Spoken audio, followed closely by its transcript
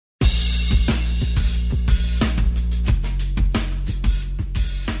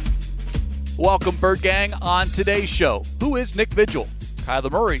Welcome, Bird Gang. On today's show, who is Nick Vigil? Kyler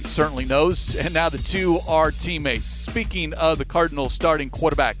Murray certainly knows, and now the two are teammates. Speaking of the Cardinals starting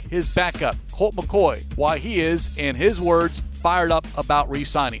quarterback, his backup, Colt McCoy, why he is, in his words, fired up about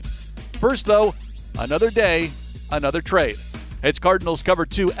re-signing. First, though, another day, another trade. It's Cardinals Cover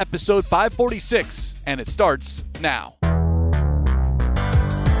 2, episode 546, and it starts now.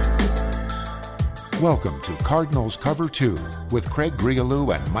 Welcome to Cardinals Cover 2 with Craig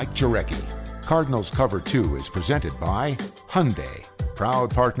Grialou and Mike Jurecki. Cardinals Cover 2 is presented by Hyundai, proud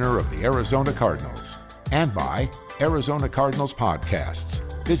partner of the Arizona Cardinals, and by Arizona Cardinals Podcasts.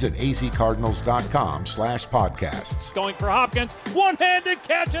 Visit azcardinals.com/podcasts. Going for Hopkins, one-handed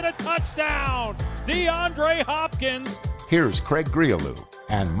catch and a touchdown! DeAndre Hopkins. Here's Craig Grialou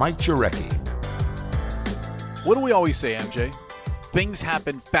and Mike Jurecki. What do we always say, MJ? Things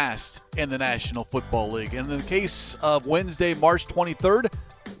happen fast in the National Football League. And in the case of Wednesday, March 23rd,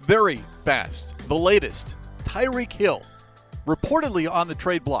 very fast. The latest, Tyreek Hill, reportedly on the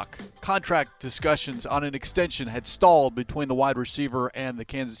trade block. Contract discussions on an extension had stalled between the wide receiver and the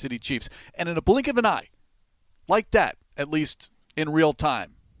Kansas City Chiefs. And in a blink of an eye, like that, at least in real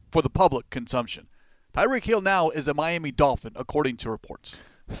time, for the public consumption, Tyreek Hill now is a Miami Dolphin, according to reports.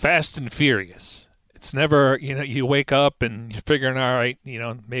 Fast and furious. It's never, you wake up and you're figuring, all right,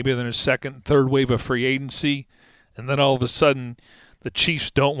 maybe there's a second, third wave of free agency, and then all of a sudden the Chiefs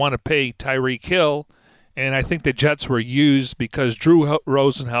don't want to pay Tyreek Hill, and I think the Jets were used because Drew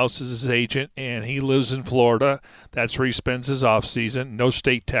Rosenhaus is his agent, and he lives in Florida. That's where he spends his offseason. No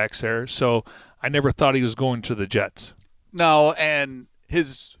state tax there, so I never thought he was going to the Jets. No, and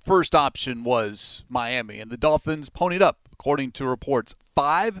his first option was Miami, and the Dolphins ponied up, according to reports,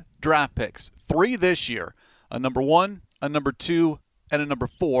 5 draft picks, 3 this year, a number 1, a number 2, and a number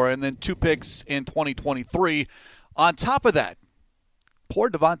 4, and then 2 picks in 2023. On top of that, poor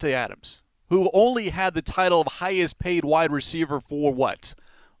Davante Adams, who only had the title of highest paid wide receiver for what?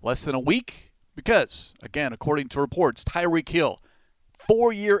 Less than a week? Because, again, according to reports, Tyreek Hill,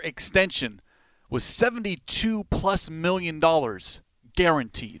 4-year extension was $72+ million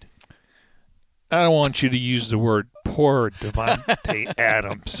guaranteed. I don't want you to use the word poor Davante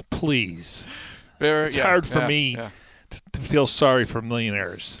Adams, please. It's hard for me to feel sorry for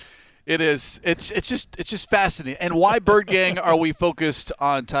millionaires. It is. It's just fascinating. And why, Bird Gang, are we focused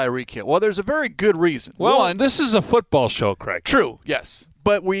on Tyreek Hill? Well, there's a very good reason. Well, one, this is a football show, Craig. True, yes.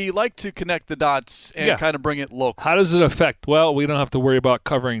 But we like to connect the dots and kind of bring it local. How does it affect? Well, we don't have to worry about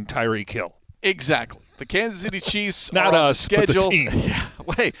covering Tyreek Hill. Exactly. The Kansas City Chiefs Not are on us, the schedule. but the team. Yeah,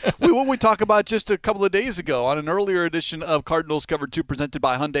 wait. What we talked about just a couple of days ago on an earlier edition of Cardinals Cover 2 presented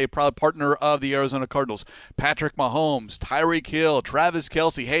by Hyundai, proud partner of the Arizona Cardinals. Patrick Mahomes, Tyreek Hill, Travis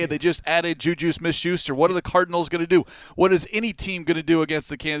Kelce. Hey, they just added Juju Smith-Schuster. What are the Cardinals going to do? What is any team going to do against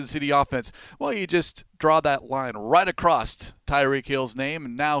the Kansas City offense? Well, you just draw that line right across Tyreek Hill's name,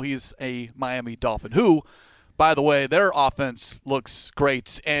 and now he's a Miami Dolphin who, by the way, their offense looks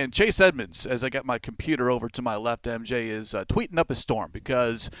great. And Chase Edmonds, as I get my computer over to my left, MJ, is tweeting up a storm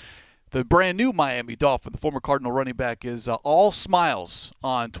because the brand new Miami Dolphin, the former Cardinal running back, is all smiles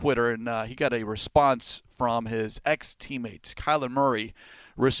on Twitter. And he got a response from his ex-teammates, Kyler Murray,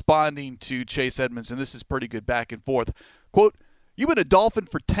 responding to Chase Edmonds. And this is pretty good back and forth. Quote, "You've been a Dolphin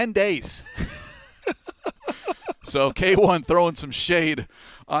for 10 days. So K1 throwing some shade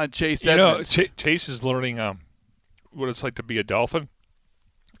on Chase Edmonds. Chase is learning what it's like to be a Dolphin,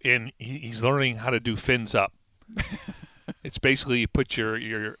 and he's learning how to do fins up. It's basically you put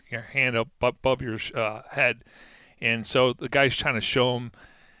your hand up above your head, and so the guy's trying to show him.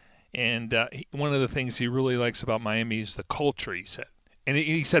 And one of the things he really likes about Miami is the culture, he said. And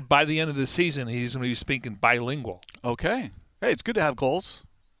he said by the end of the season he's going to be speaking bilingual. Okay. Hey, it's good to have goals.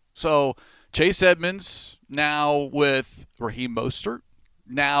 So Chase Edmonds now with Raheem Mostert,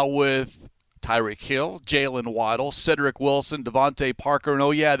 now with Tyreek Hill, Jalen Waddle, Cedric Wilson, Devontae Parker, and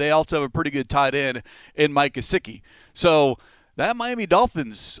they also have a pretty good tight end in Mike Gesicki. So that Miami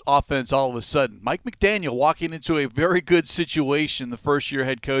Dolphins offense all of a sudden, Mike McDaniel walking into a very good situation, the first-year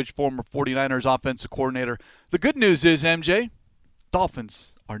head coach, former 49ers offensive coordinator. The good news is, MJ,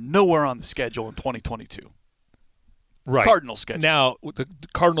 Dolphins are nowhere on the schedule in 2022. Right. Cardinals schedule. Now, the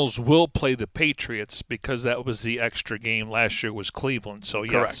Cardinals will play the Patriots because that was the extra game. Last year was Cleveland. So,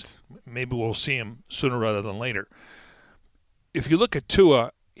 yes, correct. Maybe we'll see him sooner rather than later. If you look at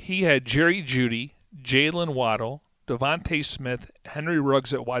Tua, he had Jerry Jeudy, Jalen Waddle, Devontae Smith, Henry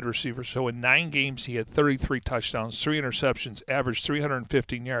Ruggs at wide receiver. So, in 9 games, he had 33 touchdowns, 3 interceptions, averaged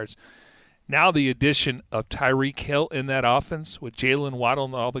 315 yards. Now the addition of Tyreek Hill in that offense with Jalen Waddle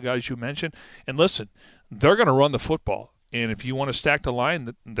and all the guys you mentioned. And listen, they're going to run the football. And if you want to stack the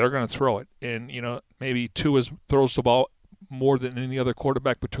line, they're going to throw it. And, maybe Tua throws the ball more than any other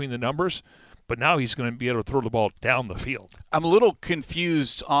quarterback between the numbers, but now he's going to be able to throw the ball down the field. I'm a little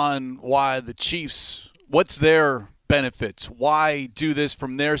confused on why the Chiefs, what's their benefits? Why do this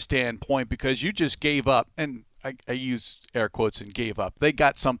from their standpoint? Because you just gave up, and I use air quotes and gave up. They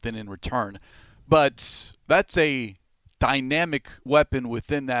got something in return. But that's a dynamic weapon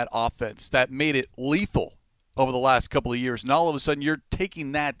within that offense that made it lethal over the last couple of years. And all of a sudden you're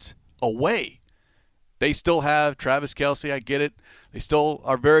taking that away. They still have Travis Kelce. I get it. They still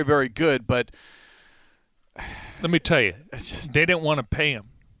are very, very good. But let me tell you, they didn't want to pay him.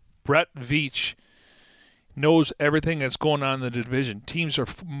 Brett Veach knows everything that's going on in the division. Teams are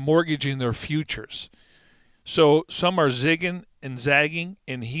mortgaging their futures. So some are zigging and zagging,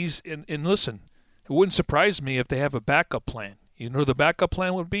 and and listen, it wouldn't surprise me if they have a backup plan. You know what the backup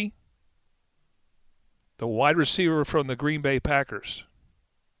plan would be? The wide receiver from the Green Bay Packers.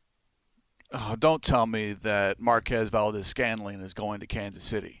 Oh, don't tell me that Marquez Valdez-Scantling is going to Kansas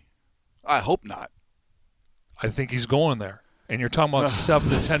City. I hope not. I think he's going there. And you're talking about $7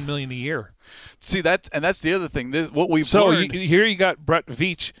 to $10 million a year. See, that's the other thing. What we've learned. So here you got Brett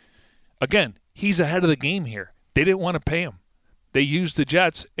Veach. Again, he's ahead of the game here. They didn't want to pay him. They used the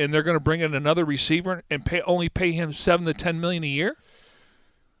Jets, and they're going to bring in another receiver and only pay him $7 to $10 million a year.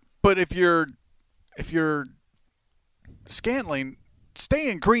 But if you're Scantling,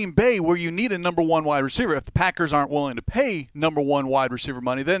 stay in Green Bay where you need a number one wide receiver. If the Packers aren't willing to pay number one wide receiver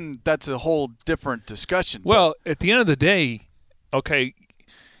money, then that's a whole different discussion. Well, at the end of the day, okay,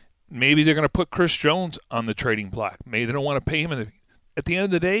 maybe they're going to put Chris Jones on the trading block. Maybe they don't want to pay him. At the end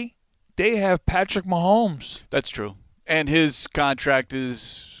of the day, they have Patrick Mahomes. That's true. And his contract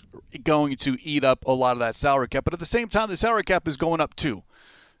is going to eat up a lot of that salary cap. But at the same time, the salary cap is going up too.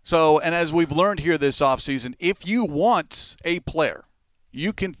 So, and as we've learned here this offseason, if you want a player,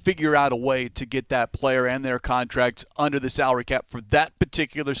 you can figure out a way to get that player and their contracts under the salary cap for that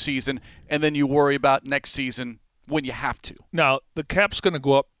particular season, and then you worry about next season when you have to. Now, the cap's going to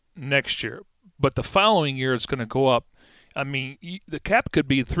go up next year, but the following year it's going to go up. I mean, the cap could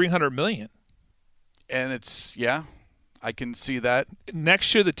be $300 million. And it's, yeah, I can see that.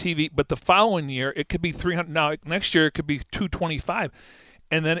 Next year, the TV, but the following year, it could be $300. Now, next year, it could be $225.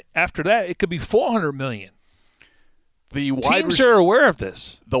 And then after that, it could be $400 million. Teams are aware of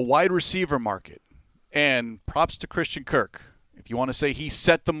this. The wide receiver market, and props to Christian Kirk. If you want to say he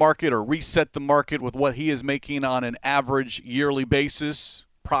set the market or reset the market with what he is making on an average yearly basis,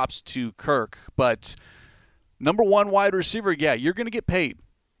 props to Kirk. But number one wide receiver, yeah, you're going to get paid.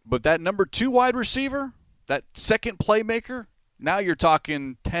 But that number two wide receiver, that second playmaker, now you're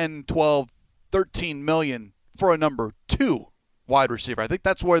talking 10, 12, 13 million for a number two wide receiver. I think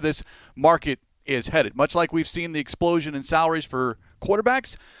that's where this market is headed. Much like we've seen the explosion in salaries for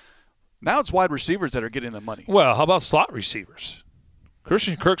quarterbacks, now it's wide receivers that are getting the money. Well, how about slot receivers?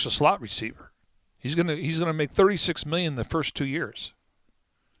 Christian Kirk's a slot receiver. He's gonna make $36 million the first 2 years.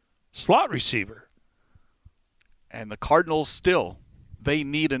 Slot receiver. And the Cardinals still, they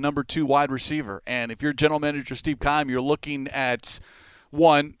need a number two wide receiver. And if you're general manager Steve Keim, you're looking at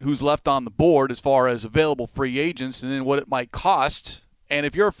one who's left on the board as far as available free agents and then what it might cost. And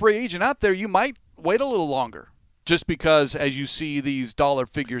if you're a free agent out there, you might wait a little longer just because as you see these dollar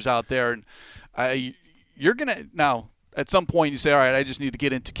figures out there. And you're going to – now, at some point you say, all right, I just need to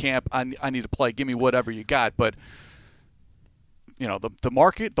get into camp. I need to play. Give me whatever you got. But, you know, the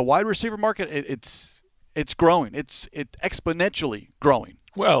market, the wide receiver market, it's growing. It's exponentially growing.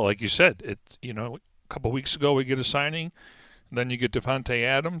 Well, like you said, a couple of weeks ago we get a signing. Then you get Devontae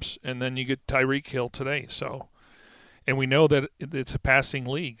Adams, and then you get Tyreek Hill today. So, and we know that it's a passing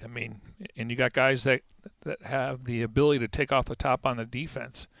league. I mean, and you got guys that have the ability to take off the top on the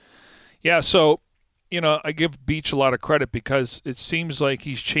defense. Yeah, so, I give Beach a lot of credit because it seems like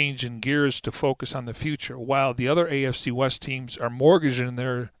he's changing gears to focus on the future, while the other AFC West teams are mortgaging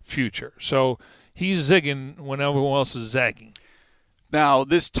their future. So he's zigging when everyone else is zagging. Now,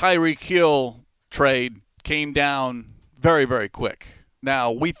 this Tyreek Hill trade came down very, very quick.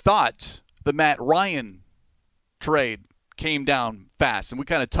 Now, we thought the Matt Ryan trade came down fast, and we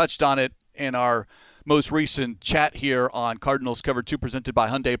kind of touched on it in our most recent chat here on Cardinals Cover 2 presented by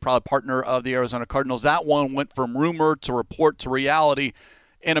Hyundai, proud partner of the Arizona Cardinals. That one went from rumor to report to reality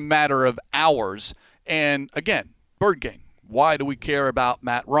in a matter of hours. And again, Bird Gang, why do we care about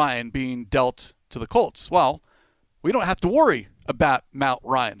Matt Ryan being dealt to the Colts? Well, we don't have to worry about Matt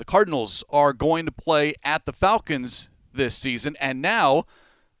Ryan. The Cardinals are going to play at the Falcons this season, and now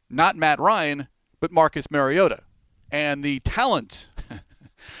not Matt Ryan, but Marcus Mariota. And the talent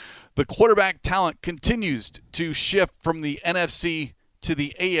the quarterback talent continues to shift from the NFC to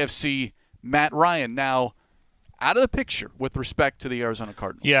the AFC. Matt Ryan now out of the picture with respect to the Arizona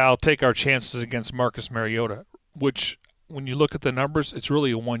Cardinals. Yeah, I'll take our chances against Marcus Mariota, which when you look at the numbers, it's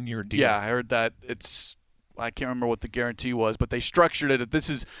really a one-year deal. Yeah, I heard that. I can't remember what the guarantee was, but they structured it. This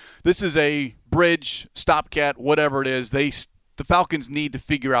is a bridge, stopgap, whatever it is. The Falcons need to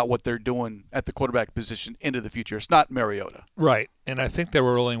figure out what they're doing at the quarterback position into the future. It's not Mariota. Right, and I think there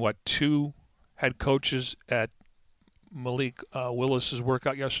were only, 2 head coaches at Malik Willis's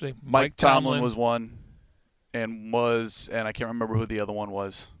workout yesterday. Mike Tomlin was one, and I can't remember who the other one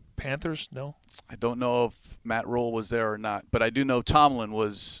was. Panthers? No. I don't know if Matt Rule was there or not, but I do know Tomlin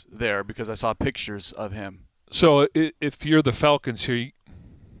was there because I saw pictures of him. So if you're the Falcons here,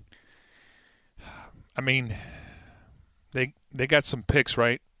 I mean, they got some picks,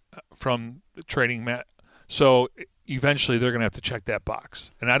 right, from trading Matt. So eventually they're going to have to check that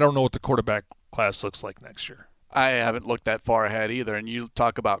box. And I don't know what the quarterback class looks like next year. I haven't looked that far ahead either. And you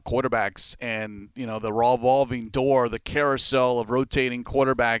talk about quarterbacks and, the revolving door, the carousel of rotating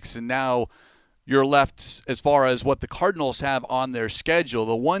quarterbacks, and now you're left as far as what the Cardinals have on their schedule.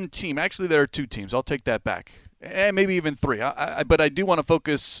 The one team, actually there are 2 teams. I'll take that back. And maybe even 3. But I do want to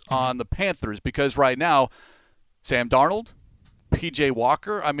focus on the Panthers because right now, Sam Darnold, P.J.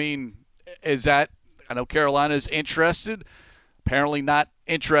 Walker, I mean, I know Carolina's interested. Apparently not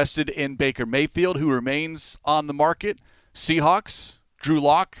interested in Baker Mayfield, who remains on the market. Seahawks, Drew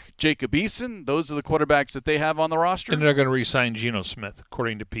Lock, Jacob Eason, those are the quarterbacks that they have on the roster. And they're going to re-sign Geno Smith,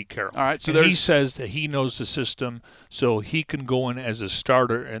 according to Pete Carroll. All right, so he says that he knows the system, so he can go in as a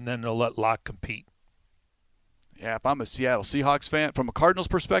starter, and then they'll let Lock compete. Yeah, if I'm a Seattle Seahawks fan, from a Cardinals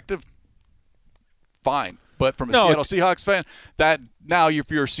perspective, fine. But from a Seattle Seahawks fan, that now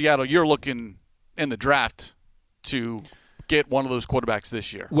if you're Seattle, you're looking in the draft to get one of those quarterbacks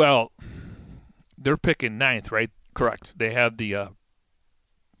this year. Well, they're picking 9th, right? Correct. They have the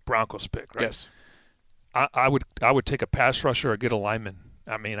Broncos pick, right? Yes. I would take a pass rusher or get a lineman.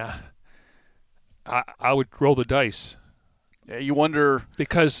 I mean, I would roll the dice. Yeah, you wonder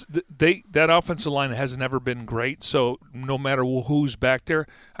because that offensive line has never been great. So no matter who's back there,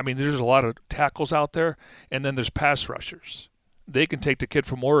 I mean, there's a lot of tackles out there, and then there's pass rushers. They can take the kid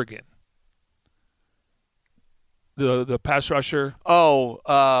from Oregon. The pass rusher.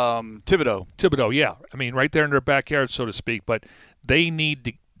 Thibodeau. Thibodeau, yeah. I mean, right there in their backyard, so to speak. But they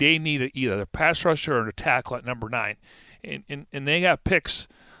need either a pass rusher or a tackle at number 9, and they got picks.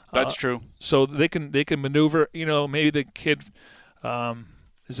 That's true. So they can maneuver. Maybe the kid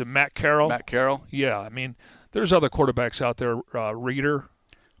is it Matt Carroll? Matt Carroll. Yeah. I mean, there's other quarterbacks out there. Reader.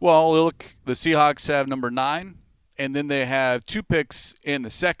 Well, look, the Seahawks have number 9, and then they have 2 picks in the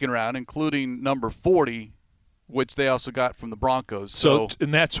second round, including number 40. Which they also got from the Broncos. So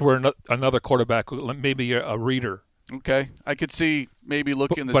and that's where another quarterback, maybe a Reader. Okay, I could see maybe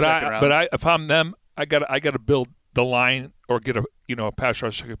looking in the second round. But if I'm them, I got to build the line or get a pass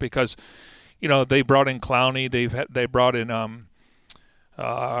rusher because, they brought in Clowney, they brought in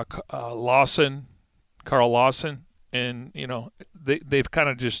Carl Lawson, and they've kind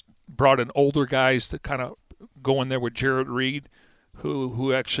of just brought in older guys to kind of go in there with Jarrett Reed.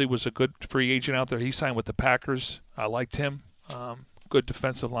 Who actually was a good free agent out there. He signed with the Packers. I liked him. Good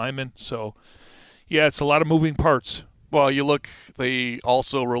defensive lineman. So, yeah, it's a lot of moving parts. Well, you look, they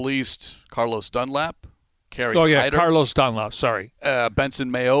also released Carlos Dunlap, Kerry Hyder, Carlos Dunlap, sorry.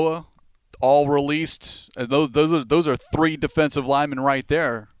 Benson Mayowa, all released. Those are 3 defensive linemen right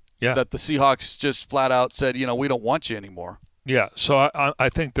there that the Seahawks just flat out said, we don't want you anymore. Yeah, so I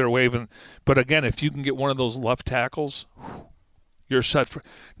think they're waving. But, again, if you can get one of those left tackles – you're set for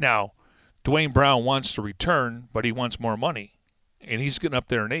now. Dwayne Brown wants to return, but he wants more money, and he's getting up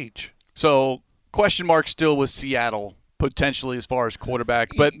there in age. So, question mark still with Seattle potentially as far as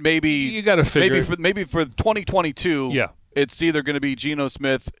quarterback, but maybe you got to figure maybe for 2022. Yeah, it's either going to be Geno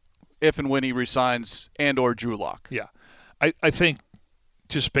Smith if and when he resigns, and or Drew Lock. Yeah, I think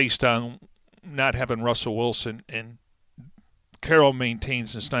just based on not having Russell Wilson and Carroll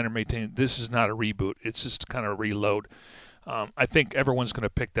maintains and Snyder maintains, this is not a reboot. It's just kind of a reload. I think everyone's going to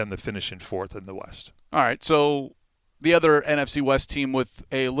pick them to finish in 4th in the West. All right, so the other NFC West team with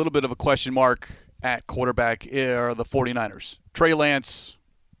a little bit of a question mark at quarterback are the 49ers. Trey Lance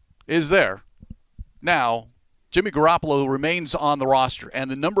is there. Now, Jimmy Garoppolo remains on the roster, and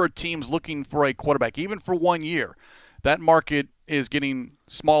the number of teams looking for a quarterback, even for 1 year, that market is getting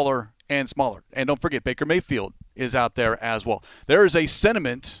smaller and smaller. And don't forget, Baker Mayfield is out there as well. There is a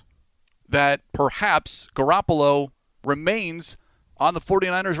sentiment that perhaps Garoppolo remains on the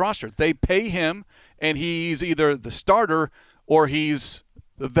 49ers roster. They pay him, and he's either the starter or he's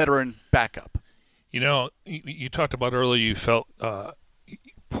the veteran backup. You talked about earlier you felt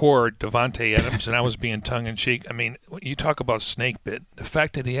poor Devontae Adams, and I was being tongue-in-cheek. I mean, when you talk about snake bit, the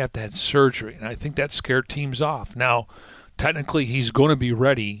fact that he had to have surgery, and I think that scared teams off. Now, technically, he's going to be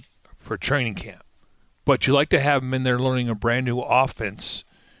ready for training camp, but you like to have him in there learning a brand-new offense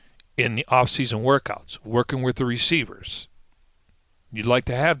in the off-season workouts, working with the receivers. You'd like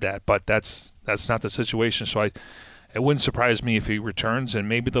to have that, but that's not the situation. So it wouldn't surprise me if he returns, and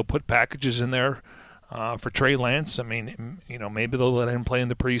maybe they'll put packages in there for Trey Lance. I mean, maybe they'll let him play in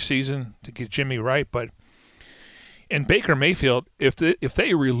the preseason to get Jimmy right. But and Baker Mayfield, if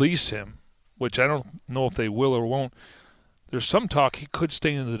they release him, which I don't know if they will or won't, there's some talk he could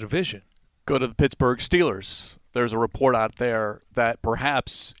stay in the division. Go to the Pittsburgh Steelers. There's a report out there that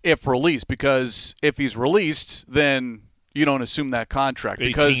perhaps if released, because if he's released, then you don't assume that contract.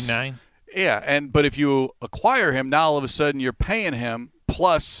 18-9? Yeah, but if you acquire him, now all of a sudden you're paying him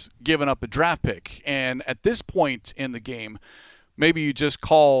plus giving up a draft pick. And at this point in the game, maybe you just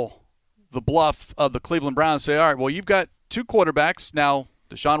call the bluff of the Cleveland Browns and say, all right, well, you've got two quarterbacks. Now,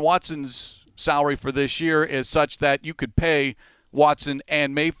 Deshaun Watson's salary for this year is such that you could pay Watson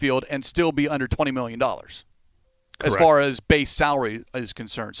and Mayfield and still be under $20 million as far as base salary is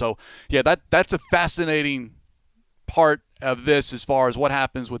concerned. So, yeah, that's a fascinating part of this as far as what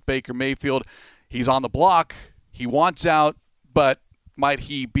happens with Baker Mayfield. He's on the block. He wants out, but might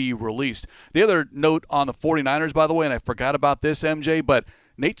he be released? The other note on the 49ers, by the way, and I forgot about this, MJ, but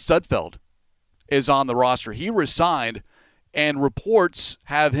Nate Sudfeld is on the roster. He resigned, and reports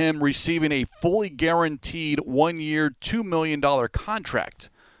have him receiving a fully guaranteed 1-year, $2 million contract.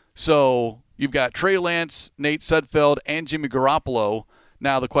 So you've got Trey Lance, Nate Sudfeld, and Jimmy Garoppolo.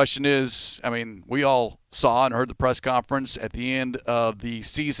 Now the question is, I mean, we all saw and heard the press conference at the end of the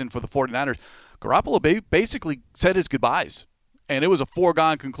season for the 49ers. Garoppolo basically said his goodbyes, and it was a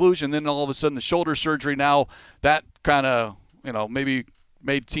foregone conclusion. Then all of a sudden the shoulder surgery, now that kind of, maybe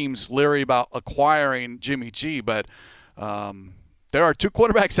made teams leery about acquiring Jimmy G. But there are two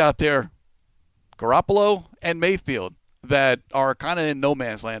quarterbacks out there, Garoppolo and Mayfield, that are kind of in no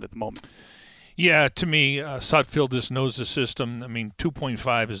man's land at the moment. Yeah, to me, Sudfeld just knows the system. I mean,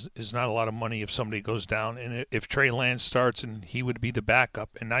 2.5 is not a lot of money if somebody goes down. And if Trey Lance starts and he would be the backup,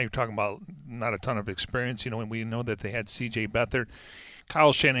 and now you're talking about not a ton of experience, and we know that they had C.J. Beathard.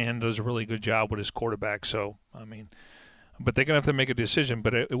 Kyle Shanahan does a really good job with his quarterback. So, I mean, but they're going to have to make a decision.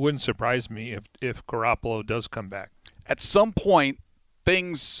 But it wouldn't surprise me if Garoppolo does come back. At some point,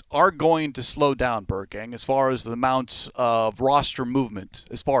 things are going to slow down, Bird Gang, as far as the amount of roster movement,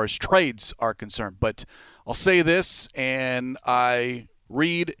 as far as trades are concerned. But I'll say this, and I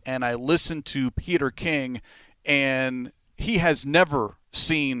read and I listen to Peter King, and he has never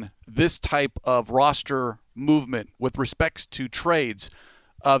seen this type of roster movement with respect to trades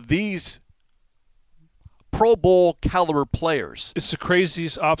of these Pro Bowl caliber players. It's the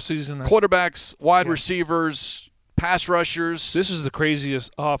craziest offseason. Quarterbacks, wide receivers, pass rushers. This is the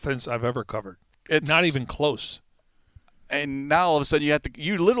craziest offense I've ever covered. It's not even close. And now all of a sudden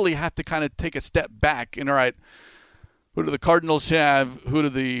you literally have to kind of take a step back and, all right, who do the Cardinals have? Who do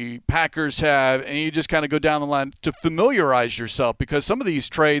the Packers have? And you just kind of go down the line to familiarize yourself, because some of these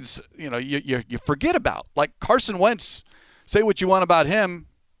trades, you forget about. Like Carson Wentz, say what you want about him,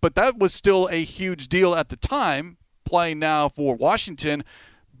 but that was still a huge deal at the time, playing now for Washington.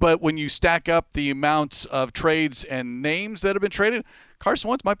 But when you stack up the amounts of trades and names that have been traded, Carson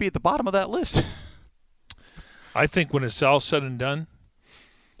Wentz might be at the bottom of that list. I think when it's all said and done.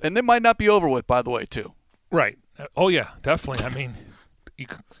 And they might not be over with, by the way, too. Right. Oh, yeah, definitely. I mean,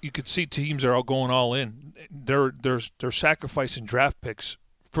 you could see teams are all going all in. They're sacrificing draft picks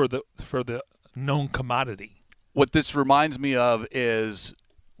for the known commodity. What this reminds me of is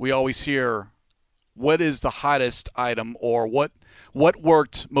we always hear, what is the hottest item, or what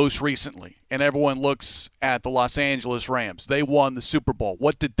worked most recently? And everyone looks at the Los Angeles Rams. They won the Super Bowl.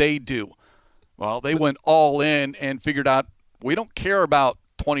 What did they do? Well, they went all in and figured out, we don't care about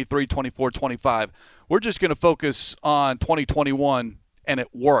 23, 24, 25. We're just going to focus on 2021, and it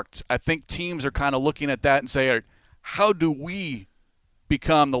worked. I think teams are kind of looking at that and say, how do we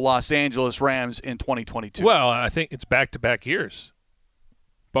become the Los Angeles Rams in 2022? Well, I think it's back-to-back years.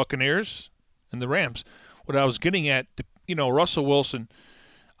 Buccaneers and the Rams. What I was getting at, Russell Wilson,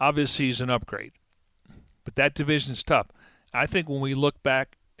 obviously he's an upgrade, but that division's tough. I think when we look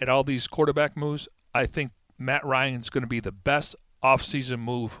back at all these quarterback moves, I think Matt Ryan's going to be the best offseason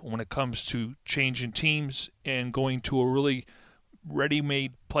move when it comes to changing teams and going to a really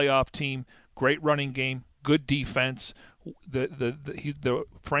ready-made playoff team, great running game, good defense. The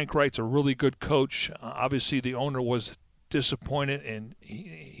Frank Wright's a really good coach. Obviously, the owner was disappointed, and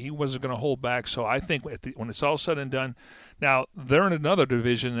he wasn't going to hold back. So I think when it's all said and done, now they're in another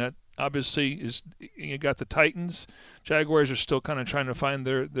division that obviously is. You got the Titans. Jaguars are still kind of trying to find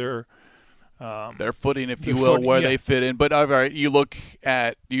their footing, if you will, where they fit in. But all right, you look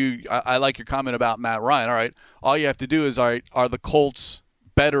at you. I like your comment about Matt Ryan. All right, all you have to do is, all right, are the Colts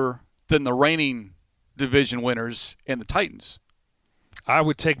better than the reigning division winners and the Titans? I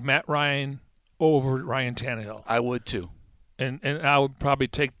would take Matt Ryan over Ryan Tannehill. I would too. And I would probably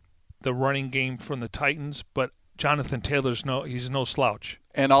take the running game from the Titans, but Jonathan Taylor's he's no slouch.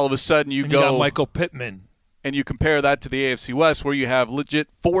 And all of a sudden you got Michael Pittman. And you compare that to the AFC West, where you have legit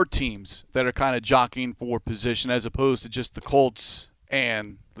 4 teams that are kind of jockeying for position, as opposed to just the Colts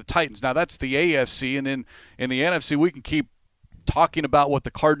and the Titans. Now that's the AFC, and then in the NFC we can keep talking about what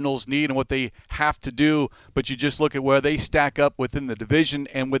the Cardinals need and what they have to do, but you just look at where they stack up within the division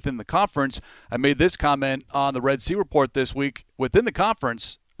and within the conference. I made this comment on the Red Sea Report this week. Within the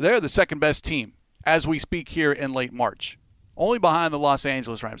conference, they're the second best team as we speak here in late March, only behind the Los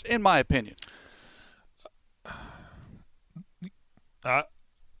Angeles Rams, in my opinion.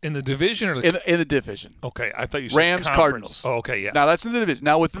 In the division or in the division? Okay, I thought you said Rams, conference. Cardinals. Oh, okay, yeah. Now that's in the division.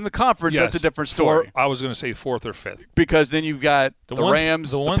 Now within the conference, that's a different story. I was going to say 4th or 5th, because then you've got the Rams,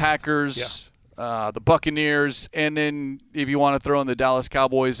 the Packers, the Buccaneers, and then if you want to throw in the Dallas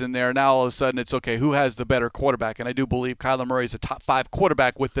Cowboys in there, now all of a sudden it's okay. Who has the better quarterback? And I do believe Kyler Murray is a top 5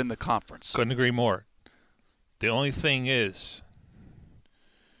 quarterback within the conference. Couldn't agree more. The only thing is,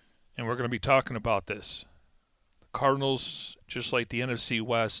 and we're going to be talking about this, the Cardinals, just like the NFC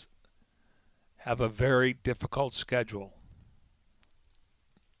West, have a very difficult schedule.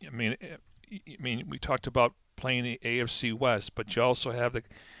 I mean, we talked about playing the AFC West, but you also have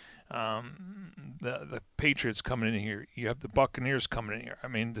the Patriots coming in here. You have the Buccaneers coming in here. I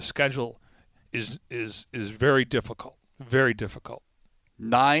mean, the schedule is very difficult, very difficult.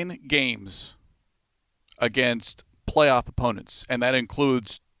 9 games against playoff opponents, and that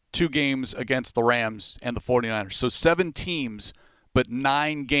includes 2 games against the Rams and the 49ers. So 7 teams, but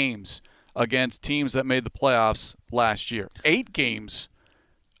 9 games against teams that made the playoffs last year. 8 games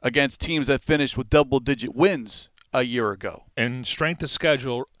against teams that finished with double-digit wins a year ago. And strength of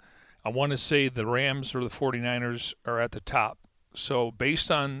schedule, I want to say the Rams or the 49ers are at the top. So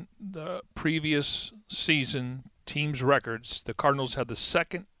based on the previous season teams' records, the Cardinals had the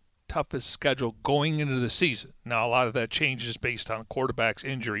second toughest schedule going into the season. Now, a lot of that changes based on quarterbacks'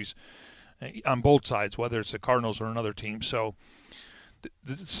 injuries on both sides, whether it's the Cardinals or another team. So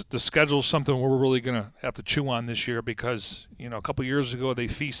the schedule is something we're really going to have to chew on this year, because a couple years ago they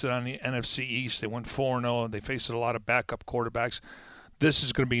feasted on the NFC East. They went 4-0. They faced a lot of backup quarterbacks. This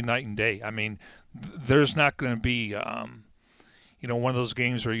is going to be night and day. I mean, there's not going to be one of those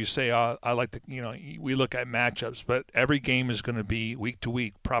games where you say, I like to, we look at matchups, but every game is going to be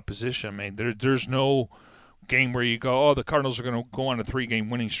week-to-week proposition. I mean, there's no game where you go, the Cardinals are going to go on a 3-game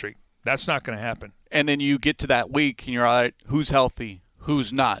winning streak. That's not going to happen. And then you get to that week and you're all right, who's healthy,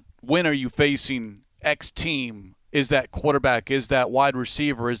 who's not? When are you facing X team? Is that quarterback, is that wide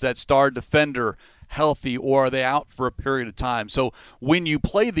receiver, is that star defender healthy, or are they out for a period of time? So when you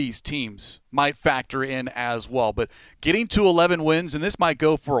play these teams might factor in as well. But getting to 11 wins, and this might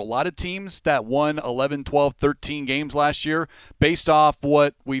go for a lot of teams that won 11, 12, 13 games last year, based off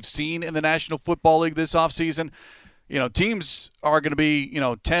what we've seen in the National Football League this offseason. Teams are going to be,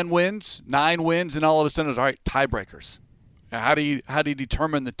 10 wins, 9 wins, and all of a sudden it's all right, tiebreakers. Now, how do you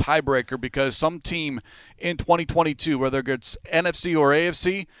determine the tiebreaker? Because some team in 2022, whether it's NFC or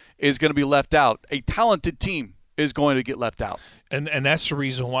AFC, is going to be left out. A talented team is going to get left out. And that's the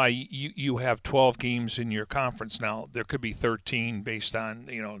reason why you have 12 games in your conference now. There could be 13 based on,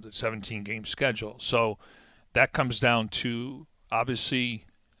 the 17-game schedule. So that comes down to, obviously,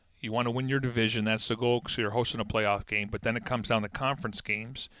 you want to win your division. That's the goal, because you're hosting a playoff game. But then it comes down to conference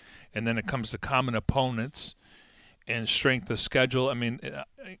games, and then it comes to common opponents and strength of schedule. I mean,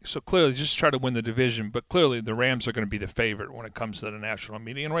 so clearly just try to win the division, but clearly the Rams are going to be the favorite when it comes to the national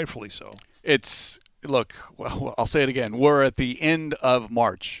media, and rightfully so. Look, I'll say it again. We're at the end of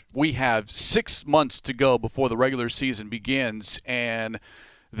March. We have 6 months to go before the regular season begins, and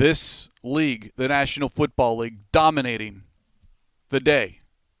this league, the National Football League, dominating the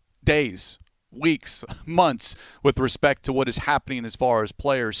days, weeks, months with respect to what is happening as far as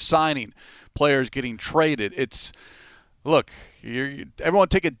players signing, players getting traded. Everyone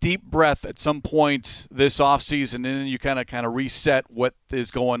take a deep breath at some point this offseason, and then you kind of reset what is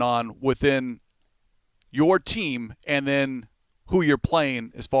going on within your team and then who you're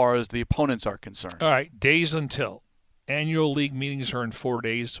playing as far as the opponents are concerned. All right, days until. Annual league meetings are in 4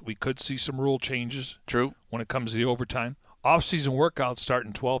 days. We could see some rule changes. True. When it comes to the overtime. Off-season workouts start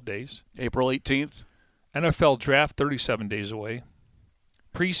in 12 days. April 18th. NFL draft 37 days away.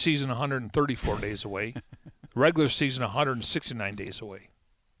 Preseason 134 days away. Regular season 169 days away.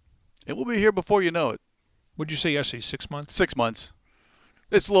 It will be here before you know it. What'd you say yesterday? 6 months? 6 months.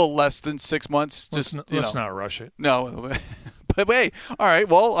 It's a little less than 6 months. Let's not rush it. No. But hey, all right.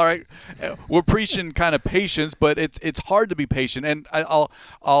 Well, all right. We're preaching kind of patience, but it's hard to be patient. And I'll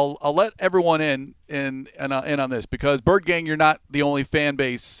let everyone in on this, because Bird Gang, you're not the only fan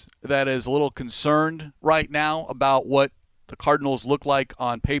base that is a little concerned right now about what the Cardinals look like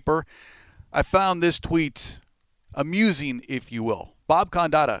on paper. I found this tweet amusing, if you will. Bob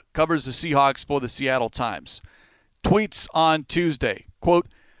Condotta covers the Seahawks for the Seattle Times. Tweets on Tuesday, quote,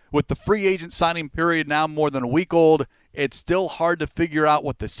 "With the free agent signing period now more than a week old, it's still hard to figure out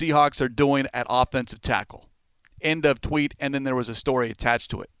what the Seahawks are doing at offensive tackle." End of tweet, and then there was a story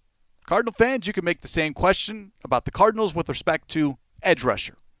attached to it. Cardinal fans, you can make the same question about the Cardinals with respect to edge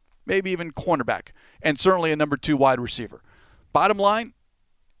rusher, maybe even cornerback, and certainly a number 2 wide receiver. Bottom line,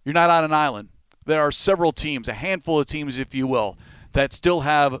 you're not on an island. There are several teams, a handful of teams, if you will, that still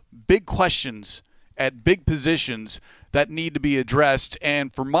have big questions at big positions that need to be addressed,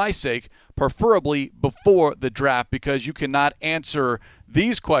 and for my sake, preferably before the draft, because you cannot answer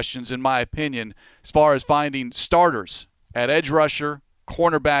these questions, in my opinion, as far as finding starters at edge rusher,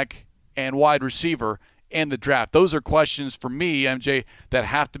 cornerback, and wide receiver in the draft. Those are questions for me, MJ, that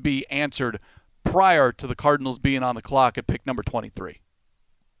have to be answered prior to the Cardinals being on the clock at pick number 23.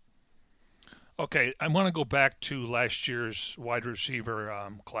 Okay, I want to go back to last year's wide receiver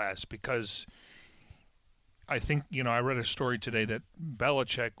class, because I think, I read a story today that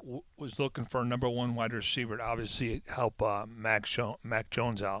Belichick was looking for a number 1 wide receiver to obviously help Mac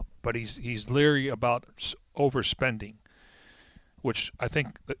Jones out, but he's leery about overspending, which I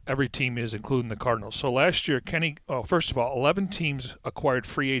think that every team is, including the Cardinals. So last year, first of all, 11 teams acquired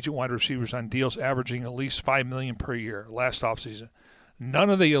free agent wide receivers on deals averaging at least $5 million per year last offseason.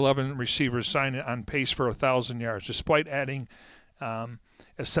 None of the 11 receivers signed on pace for 1,000 yards, despite adding a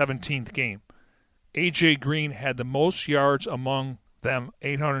 17th game. A.J. Green had the most yards among them,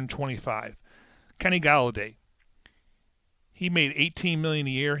 825. Kenny Galladay, he made $18 million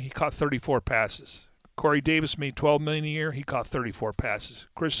a year. He caught 34 passes. Corey Davis made $12 million a year. He caught 34 passes.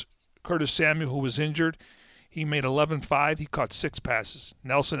 Curtis Samuel, who was injured, he made $11.5. He caught 6 passes.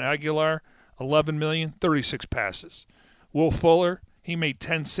 Nelson Aguilar, $11 million, 36 passes. Will Fuller, he made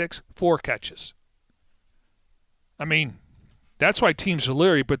 $10.6, 4 catches. I mean, that's why teams are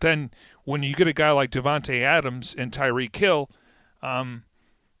leery. But then when you get a guy like Devontae Adams and Tyreek Hill,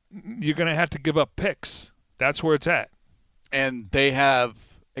 you're going to have to give up picks. That's where it's at. And they have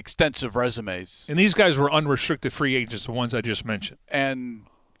extensive resumes. And these guys were unrestricted free agents, the ones I just mentioned. And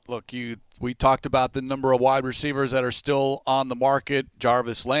look, we talked about the number of wide receivers that are still on the market: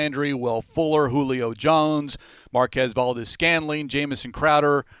 Jarvis Landry, Will Fuller, Julio Jones, Marquez Valdes-Scantling, Jamison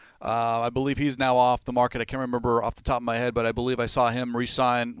Crowder. I believe he's now off the market. I can't remember off the top of my head, but I believe I saw him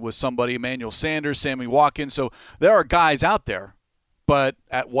re-sign with somebody, Emmanuel Sanders, Sammy Watkins. So there are guys out there, but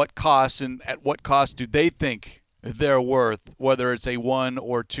at what cost, and at what cost do they think they're worth, whether it's a 1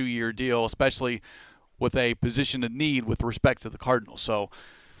 or 2 year deal, especially with a position of need with respect to the Cardinals. So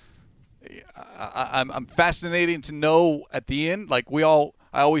I'm fascinating to know at the end. Like I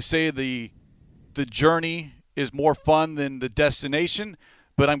always say, the journey is more fun than the destination.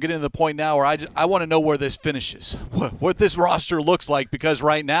 But I'm getting to the point now where I want to know where this finishes, what this roster looks like, because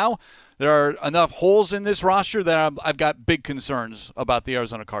right now there are enough holes in this roster that I've got big concerns about the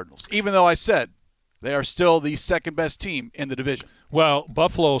Arizona Cardinals, even though I said they are still the second best team in the division. Well,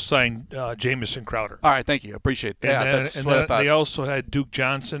 Buffalo signed Jamison Crowder. All right, thank you. I appreciate that. That's what I thought. They also had Duke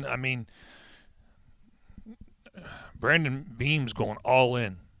Johnson. I mean, Brandon Beam's going all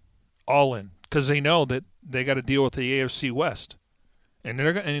in, because they know that they got to deal with the AFC West. And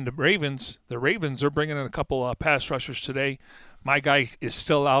the Ravens are bringing in a couple of pass rushers today. My guy is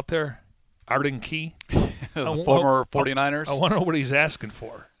still out there, Arden Key. The former 49ers. I want to know what he's asking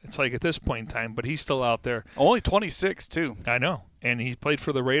for. It's like at this point in time, but he's still out there. Only 26, too. I know. And he played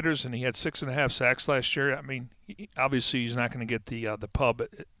for the Raiders, and he had 6.5 sacks last year. I mean, obviously he's not going to get the pub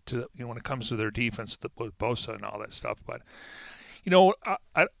when it comes to their defense with Bosa and all that stuff. But,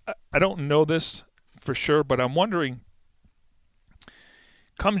 I don't know this for sure, but I'm wondering,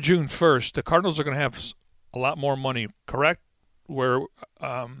 come June 1st, the Cardinals are going to have a lot more money, correct? Where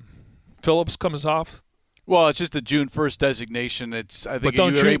Phillips comes off. Well, it's just a June 1st designation. I think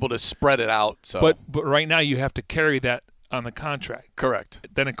you're able to spread it out. So. But right now you have to carry that on the contract. Correct.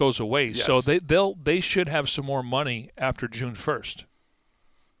 Then it goes away. Yes. So they should have some more money after June 1st.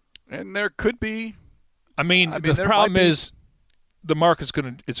 And there could be I mean the problem is the market's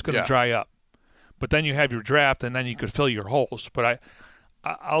going to dry up. But then you have your draft, and then you could fill your holes. But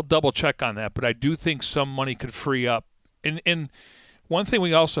I'll double check on that. But I do think some money could free up. And one thing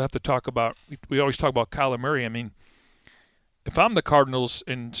we also have to talk about, we always talk about Kyler Murray. I mean, if I'm the Cardinals,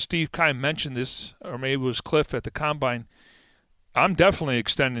 and Steve Keim mentioned this, or maybe it was Cliff at the Combine, I'm definitely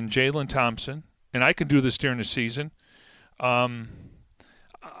extending Jalen Thompson, and I can do this during the season. I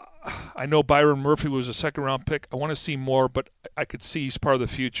know Byron Murphy was a second-round pick. I want to see more, but I could see he's part of the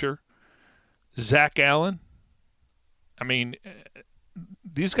future. Zach Allen. I mean,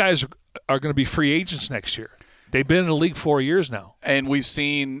 these guys are going to be free agents next year. They've been in the league 4 years now. And we've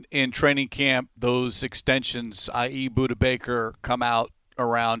seen in training camp those extensions, i.e. Budda Baker, come out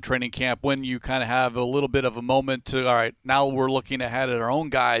around training camp when you kind of have a little bit of a moment to, all right, now we're looking ahead at our own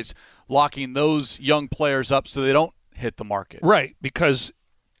guys, locking those young players up so they don't hit the market. Right, because,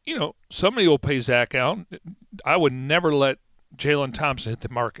 somebody will pay Zach Allen. I would never let Jalen Thompson hit the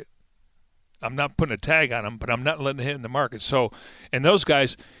market. I'm not putting a tag on him, but I'm not letting him hit in the market. So, and those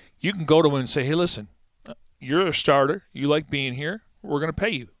guys, you can go to them and say, hey, listen, you're a starter. You like being here. We're going to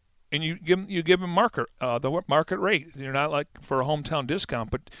pay you. And you give them the market rate. You're not like for a hometown discount.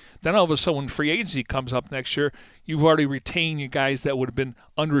 But then all of a sudden when free agency comes up next year, you've already retained your guys that would have been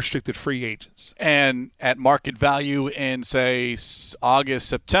unrestricted free agents. And at market value in, say, August,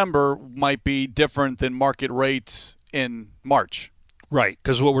 September might be different than market rates in March. Right,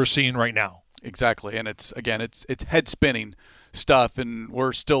 because what we're seeing right now. Exactly, and it's head-spinning stuff, and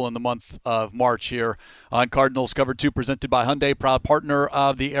we're still in the month of March here on Cardinals Cover 2, presented by Hyundai, proud partner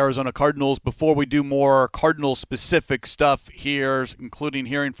of the Arizona Cardinals. Before we do more Cardinals-specific stuff here, including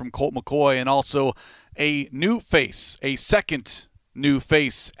hearing from Colt McCoy and also a new face, a second new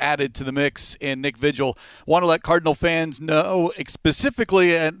face added to the mix in Nick Vigil, want to let Cardinal fans know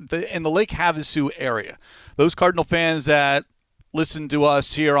specifically in the Lake Havasu area, those Cardinal fans that listen to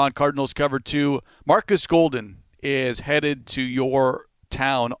us here on Cardinals Cover 2, Marcus Golden is headed to your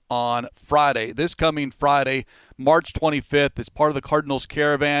town on Friday. This coming Friday, March 25th, as part of the Cardinals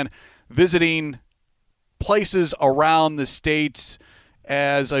Caravan, visiting places around the states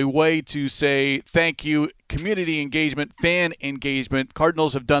as a way to say thank you, community engagement, fan engagement.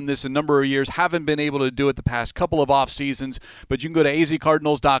 Cardinals have done this a number of years, haven't been able to do it the past couple of off seasons, but you can go to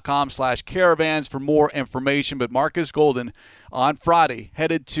azcardinals.com/caravans for more information. But Marcus Golden on Friday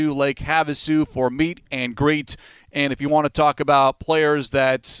headed to Lake Havasu for meet and greet. And if you want to talk about players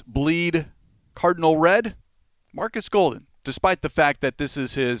that bleed Cardinal red, Marcus Golden. Despite the fact that this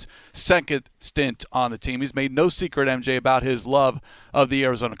is his second stint on the team, he's made no secret, MJ, about his love of the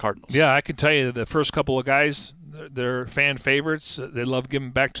Arizona Cardinals. Yeah, I can tell you the first couple of guys, they're fan favorites. They love giving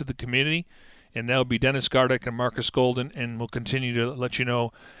back to the community, and that'll be Dennis Gardeck and Marcus Golden, and we'll continue to let you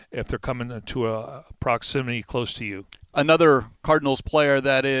know if they're coming to a proximity close to you. Another Cardinals player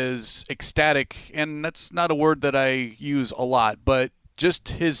that is ecstatic, and that's not a word that I use a lot, but just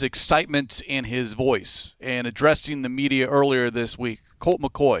his excitement in his voice and addressing the media earlier this week. Colt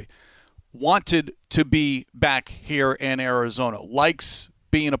McCoy wanted to be back here in Arizona, likes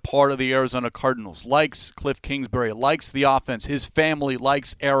being a part of the Arizona Cardinals, likes Cliff Kingsbury, likes the offense. His family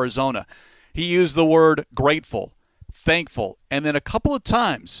likes Arizona. He used the word grateful, thankful, and then a couple of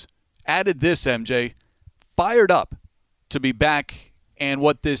times added this, MJ, fired up to be back and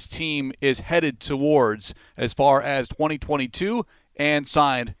what this team is headed towards as far as 2022 and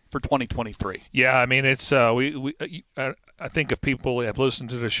signed for 2023. Yeah, I mean, it's I think if people have listened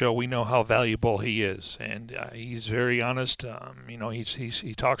to the show, we know how valuable he is, and he's very honest.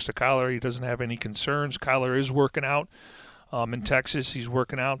 He talks to Kyler. He doesn't have any concerns. Kyler is working out in Texas. He's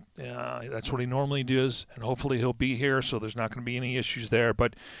working out. That's what he normally does, and hopefully he'll be here, so there's not going to be any issues there.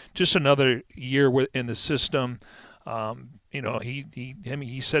 But just another year in the system.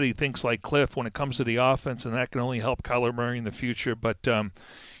 He said he thinks like Cliff when it comes to the offense, and that can only help Kyler Murray in the future. But,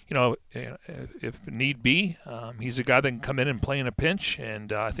 if need be, he's a guy that can come in and play in a pinch,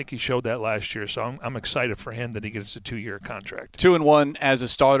 and I think he showed that last year. So I'm excited for him that he gets a 2-year contract. 2-1 as a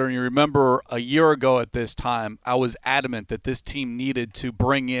starter, and you remember a year ago at this time, I was adamant that this team needed to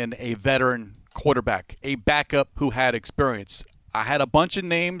bring in a veteran quarterback, a backup who had experience. I had a bunch of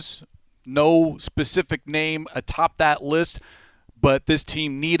names. No specific name atop that list, but this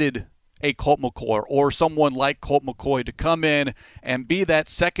team needed a Colt McCoy or someone like Colt McCoy to come in and be that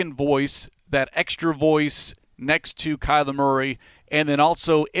second voice, that extra voice next to Kyler Murray, and then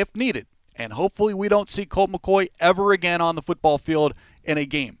also, if needed, and hopefully we don't see Colt McCoy ever again on the football field in a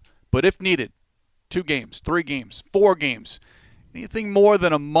game, but if needed, 2 games, 3 games, 4 games, anything more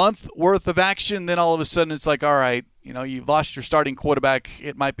than a month worth of action, then all of a sudden it's like, all right, you've lost your starting quarterback.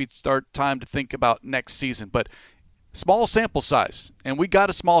 It might be time to think about next season. But small sample size, and we got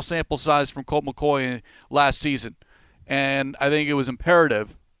a small sample size from Colt McCoy last season. And I think it was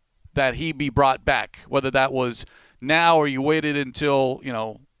imperative that he be brought back, whether that was now or you waited until,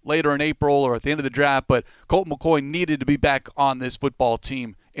 later in April or at the end of the draft. But Colt McCoy needed to be back on this football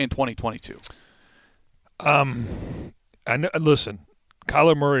team in 2022. Listen,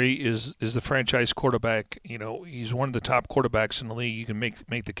 Kyler Murray is the franchise quarterback. He's one of the top quarterbacks in the league. You can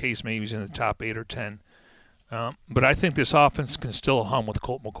make the case maybe he's in the top 8 or 10. But I think this offense can still hum with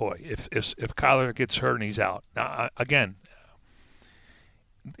Colt McCoy if Kyler gets hurt and he's out. Now, again,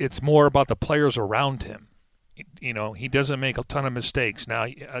 it's more about the players around him. He doesn't make a ton of mistakes. Now,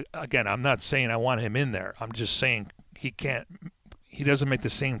 again, I'm not saying I want him in there. I'm just saying he doesn't make the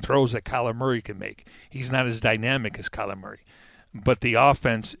same throws that Kyler Murray can make. He's not as dynamic as Kyler Murray. But the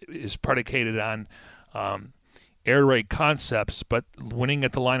offense is predicated on air raid concepts, but winning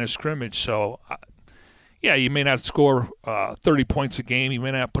at the line of scrimmage. So, yeah, you may not score 30 points a game. You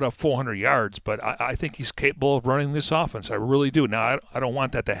may not put up 400 yards, but I think he's capable of running this offense. I really do. Now, I don't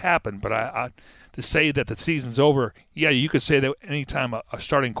want that to happen, but to say that the season's over, yeah, you could say that anytime a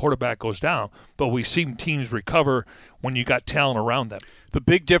starting quarterback goes down, but we've seen teams recover when you got talent around them. The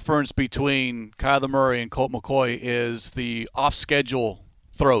big difference between Kyler Murray and Colt McCoy is the off-schedule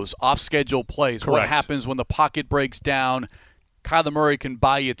throws, off-schedule plays. Correct. What happens when the pocket breaks down? Kyler Murray can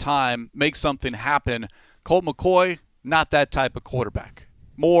buy you time, make something happen. Colt McCoy, not that type of quarterback.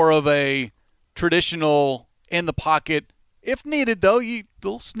 More of a traditional in the pocket, if needed, though,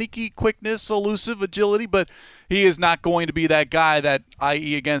 little sneaky quickness, elusive agility, but he is not going to be that guy that,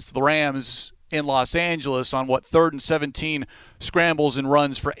 i.e. against the Rams in Los Angeles on 3rd and 17 scrambles and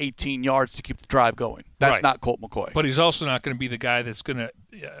runs for 18 yards to keep the drive going. That's right. Not Colt McCoy. But he's also not going to be the guy that's going to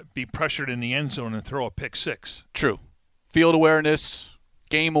be pressured in the end zone and throw a pick six. True. Field awareness,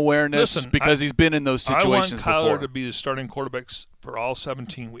 game awareness, because he's been in those situations before. I want Kyler to be the starting quarterback for all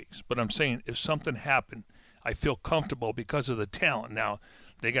 17 weeks. But I'm saying if something happened, I feel comfortable because of the talent. Now,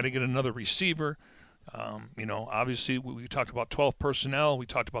 they got to get another receiver. Obviously we talked about 12 personnel. We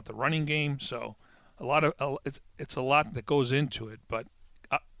talked about the running game. So it's a lot that goes into it. But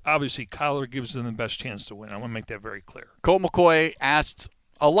obviously Kyler gives them the best chance to win. I want to make that very clear. Colt McCoy asked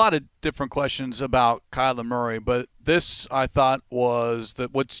a lot of different questions about Kyler Murray, but this I thought was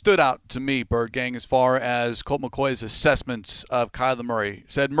what stood out to me, Bird Gang, as far as Colt McCoy's assessments of Kyler Murray.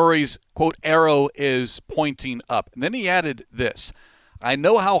 Said Murray's, quote, arrow is pointing up. And then he added this: I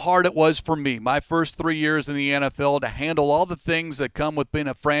know how hard it was for me, my first 3 years in the NFL, to handle all the things that come with being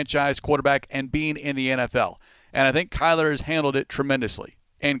a franchise quarterback and being in the NFL. And I think Kyler has handled it tremendously,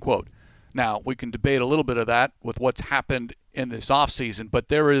 end quote. Now, we can debate a little bit of that with what's happened in this offseason, but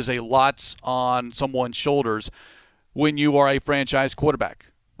there is a lot on someone's shoulders when you are a franchise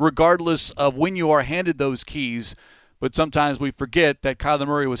quarterback, regardless of when you are handed those keys. But sometimes we forget that Kyler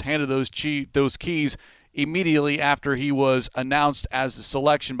Murray was handed those keys immediately after he was announced as the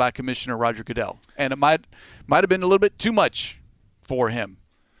selection by Commissioner Roger Goodell. And it might have been a little bit too much for him.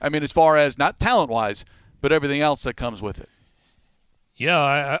 I mean, as far as not talent-wise, but everything else that comes with it.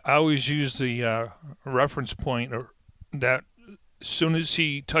 Yeah, I always use the reference point that as soon as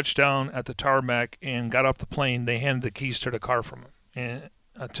he touched down at the tarmac and got off the plane, they handed the keys to the car from him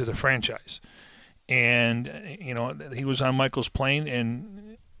and to the franchise. And, he was on Michael's plane,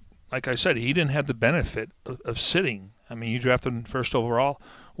 and like I said, he didn't have the benefit of sitting. I mean, you drafted him first overall.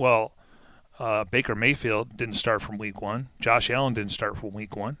 Well, Baker Mayfield didn't start from week 1. Josh Allen didn't start from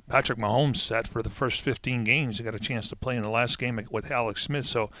week 1. Patrick Mahomes sat for the first 15 games. He got a chance to play in the last game with Alex Smith.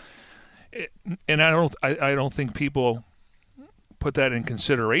 So, and I don't think people put that in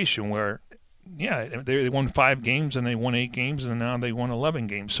consideration. Where, yeah, they won 5 games and they won 8 games and now they won 11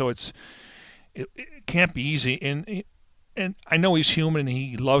 games. So it can't be easy. And I know he's human and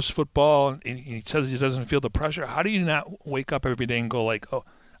he loves football and he says he doesn't feel the pressure. How do you not wake up every day and go like, oh,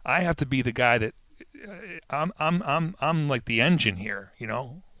 I have to be the guy that I'm like the engine here.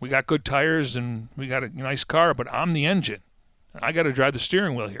 We got good tires and we got a nice car, but I'm the engine. I got to drive the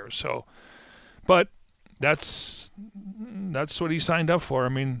steering wheel here. So, but that's what he signed up for. I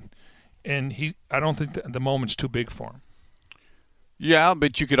mean, and I don't think the moment's too big for him. Yeah,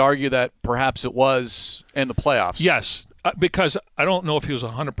 but you could argue that perhaps it was in the playoffs. Yes, because I don't know if he was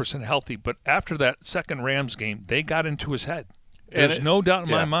 100% healthy, but after that second Rams game, they got into his head. There's no doubt in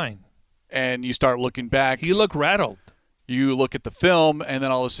my mind. And you start looking back. He looked rattled. You look at the film, and then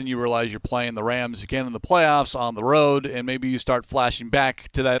all of a sudden you realize you're playing the Rams again in the playoffs on the road, and maybe you start flashing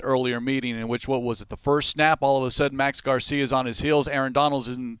back to that earlier meeting in which, what was it, the first snap? All of a sudden Max Garcia's on his heels. Aaron Donald's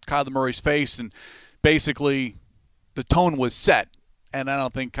in Kyler Murray's face, and basically the tone was set, and I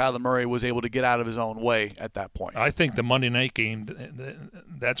don't think Kyler Murray was able to get out of his own way at that point. I think the Monday night game,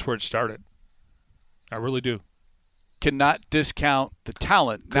 that's where it started. I really do. Cannot discount the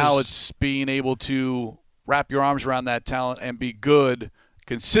talent. Now it's being able to wrap your arms around that talent and be good,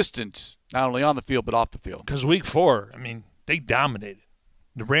 consistent, not only on the field but off the field. Because week 4, I mean, they dominated.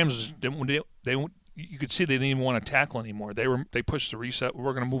 The Rams, you could see they didn't even want to tackle anymore. They pushed the reset.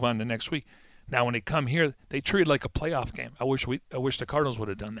 We're going to move on to next week. Now, when they come here, they treat it like a playoff game. I wish the Cardinals would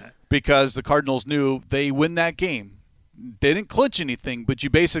have done that. Because the Cardinals knew they win that game. They didn't clinch anything, but you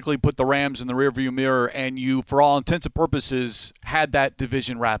basically put the Rams in the rearview mirror, and you, for all intents and purposes, had that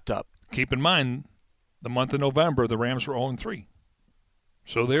division wrapped up. Keep in mind, the month of November, the Rams were 0-3.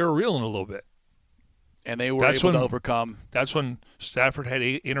 So they were reeling a little bit. And they were able to overcome. That's when Stafford had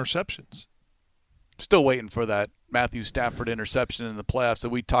 8 interceptions. Still waiting for that Matthew Stafford interception in the playoffs that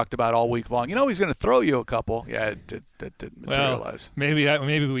we talked about all week long. He's going to throw you a couple. Yeah, that didn't materialize. Well,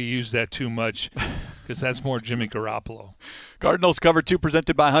 maybe we use that too much because that's more Jimmy Garoppolo. Cardinals Cover 2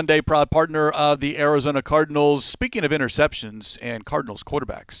 presented by Hyundai, proud partner of the Arizona Cardinals. Speaking of interceptions and Cardinals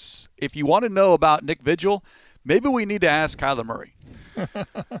quarterbacks, if you want to know about Nick Vigil, maybe we need to ask Kyler Murray.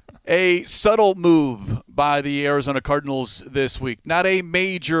 A subtle move by the Arizona Cardinals this week. Not a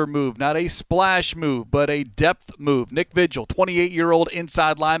major move, not a splash move, but a depth move. Nick Vigil, 28-year-old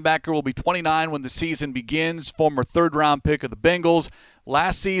inside linebacker, will be 29 when the season begins. Former third-round pick of the Bengals.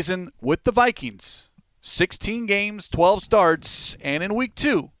 Last season with the Vikings, 16 games, 12 starts, and in week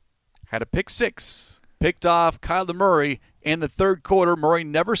 2, had a pick 6. Picked off Kyler Murray in the third quarter. Murray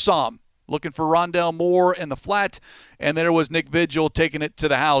never saw him. Looking for Rondale Moore in the flat, and there was Nick Vigil taking it to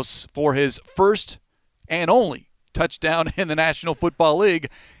the house for his first and only touchdown in the National Football League.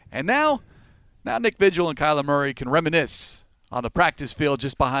 And now Nick Vigil and Kyler Murray can reminisce on the practice field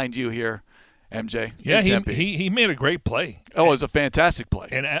just behind you here, MJ. Yeah, he made a great play. Oh, it was a fantastic play.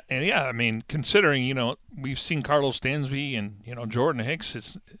 And yeah, I mean, considering, we've seen Carlos Dansby and, Jordan Hicks,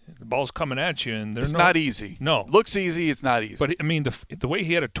 the ball's coming at you. And it's not easy. No. Looks easy, it's not easy. But, I mean, the way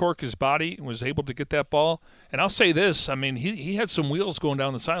he had to torque his body and was able to get that ball. And I'll say this, I mean, he had some wheels going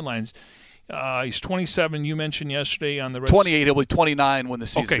down the sidelines. He's 27, you mentioned yesterday on the Reds. 28, he'll be 29 when the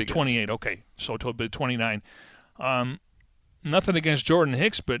season begins. Okay, 28, okay. So it'll be 29. Nothing against Jordan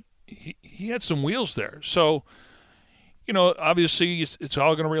Hicks, but he had some wheels there. So, obviously it's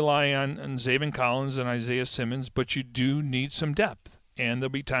all going to rely on Zaven Collins and Isaiah Simmons, but you do need some depth. And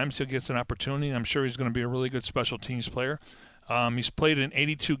there'll be times he'll get an opportunity. I'm sure he's going to be a really good special teams player. He's played in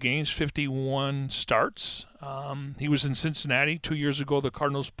 82 games, 51 starts. He was in Cincinnati 2 years ago. The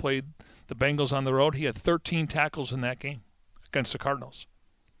Cardinals played the Bengals on the road. He had 13 tackles in that game against the Cardinals.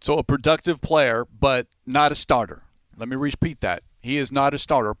 So a productive player, but not a starter. Let me repeat that. He is not a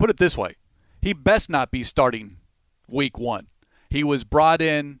starter. Put it this way. He best not be starting week 1. He was brought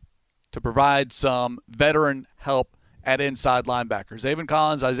in to provide some veteran help at inside linebackers. Zaven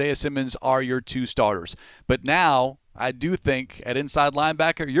Collins, Isaiah Simmons are your 2 starters. But now I do think at inside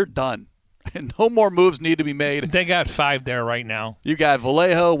linebacker, you're done. And no more moves need to be made. They got 5 there right now. You got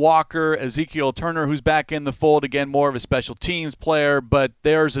Vallejo, Walker, Ezekiel Turner, who's back in the fold. Again, more of a special teams player. But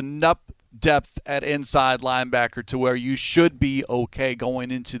there's enough depth at inside linebacker to where you should be okay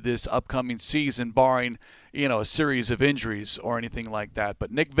going into this upcoming season, barring, a series of injuries or anything like that. But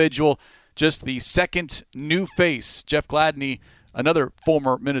Nick Vigil, just the second new face. Jeff Gladney, another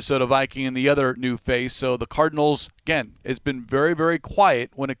former Minnesota Viking, and the other new face. So the Cardinals, again, it's been very, very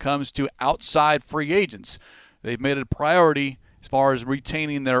quiet when it comes to outside free agents. They've made it a priority as far as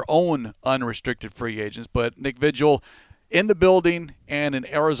retaining their own unrestricted free agents. But Nick Vigil in the building and an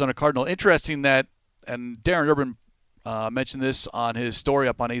Arizona Cardinal. Interesting that, and Darren Urban mentioned this on his story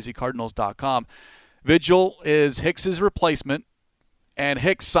up on azcardinals.com, Vigil is Hicks's replacement, and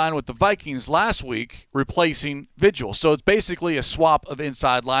Hicks signed with the Vikings last week, replacing Vigil. So it's basically a swap of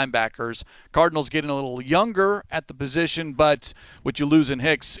inside linebackers. Cardinals getting a little younger at the position, but what you lose in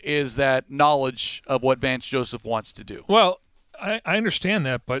Hicks is that knowledge of what Vance Joseph wants to do. Well, I understand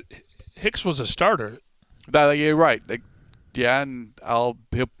that, but Hicks was a starter. You're right. Yeah, and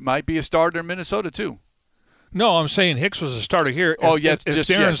he might be a starter in Minnesota too. No, I'm saying Hicks was a starter here. If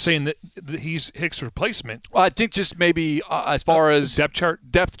Darren's saying that he's Hicks' replacement. Well, I think just maybe as far as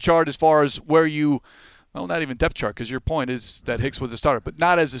depth chart, as far as where you, well, not even depth chart, because your point is that Hicks was a starter, but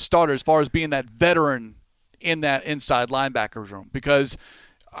not as a starter as far as being that veteran in that inside linebackers room, because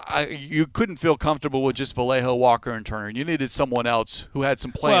you couldn't feel comfortable with just Vallejo, Walker, and Turner. You needed someone else who had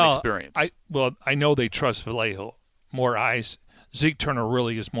some playing experience. I know they trust Vallejo. More eyes. Zeke Turner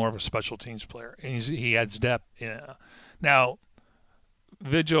really is more of a special teams player, and he adds depth. Now,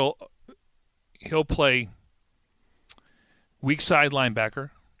 Vigil, he'll play weak side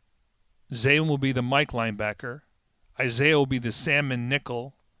linebacker. Zaven will be the Mike linebacker. Isaiah will be the Salmon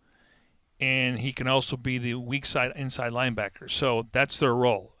nickel. And he can also be the weak side inside linebacker. So that's their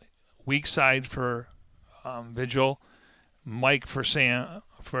role. Weak side for Vigil, Mike for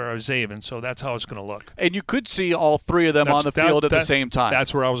Zaven. So that's how it's going to look. And you could see all three of them on the field at the same time.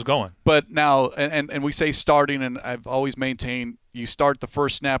 That's where I was going. But now, and we say starting, and I've always maintained you start the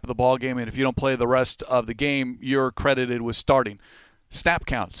first snap of the ball game, and if you don't play the rest of the game, you're credited with starting. Snap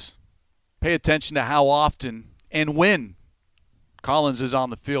counts. Pay attention to how often and when Collins is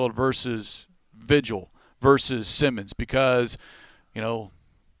on the field versus Vigil versus Simmons, because,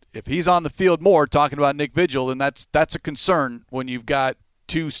 if he's on the field more, talking about Nick Vigil, then that's a concern when you've got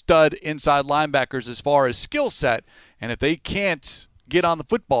two stud inside linebackers as far as skill set, and if they can't get on the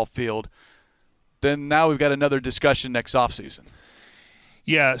football field, then now we've got another discussion next offseason.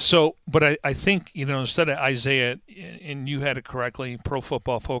 Yeah, so, but I think, instead of Isaiah, and you had it correctly, Pro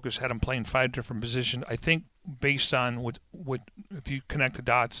Football Focus had him playing 5 different positions. I think based on what if you connect the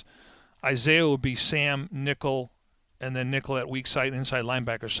dots, Isaiah would be Sam, nickel, and then nickel at weak side, inside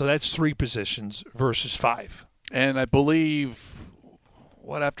linebacker. So that's 3 positions versus 5. And I believe,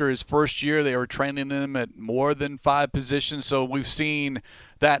 after his first year, they were training him at more than 5 positions. So we've seen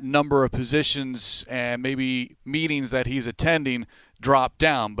that number of positions and maybe meetings that he's attending drop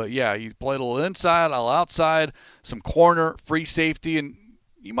down. But, yeah, he played a little inside, a little outside, some corner, free safety, and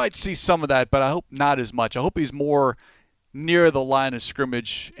you might see some of that, but I hope not as much. I hope he's more near the line of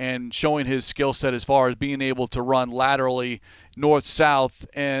scrimmage and showing his skill set as far as being able to run laterally north-south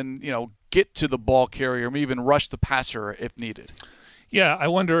and, get to the ball carrier or even rush the passer if needed. Yeah, I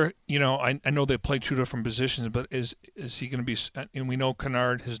wonder, I know they play 2 different positions, but is he going to be – and we know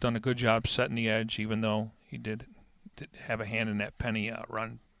Kennard has done a good job setting the edge, even though he did have a hand in that Penny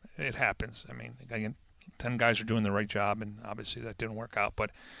run. It happens. I mean, again, 10 guys are doing the right job, and obviously that didn't work out.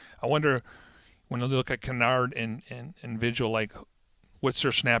 But I wonder when you look at Kennard and Vigil, what's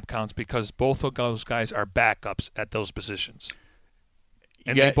their snap counts? Because both of those guys are backups at those positions.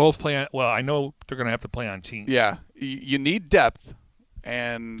 And they both play on – well, I know they're going to have to play on teams. Yeah, you need depth,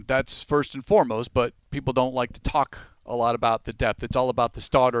 and that's first and foremost, but people don't like to talk a lot about the depth. It's all about the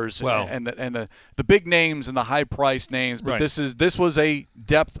starters and the big names and the high-priced names. But right. This was a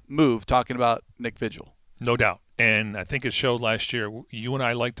depth move, talking about Nick Vigil. No doubt. And I think it showed last year. You and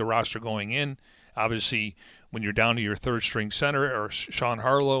I liked the roster going in. Obviously, when you're down to your third-string center or Sean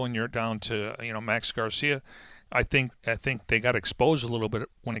Harlow and you're down to Max Garcia, I think they got exposed a little bit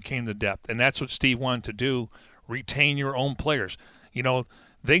when it came to depth. And that's what Steve wanted to do, retain your own players.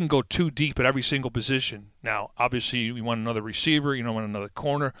 They can go too deep at every single position. Now, obviously, you want another receiver, want another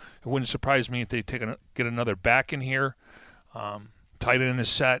corner. It wouldn't surprise me if they get another back in here. Tight end is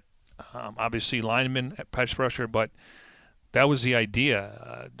set. Obviously, lineman at pass rusher, but that was the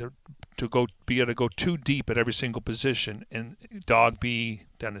idea to be able to go too deep at every single position. And Dogby,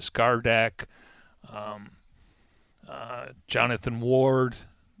 Dennis Gardeck, Jonathan Ward.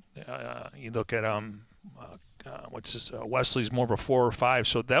 You look at Wesley's more of a 4 or 5.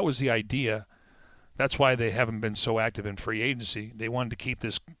 So that was the idea. That's why they haven't been so active in free agency. They wanted to keep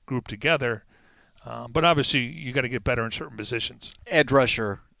this group together. But obviously, you got to get better in certain positions. Edge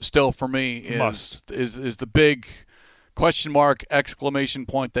rusher, still for me, is the big question mark, exclamation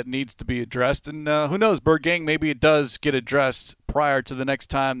point that needs to be addressed. And who knows, Bird Gang, maybe it does get addressed prior to the next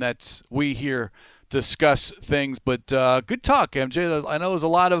time that we here discuss things. But good talk, MJ. I know there's a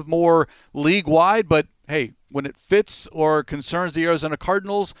lot of more league-wide, but, hey, when it fits or concerns the Arizona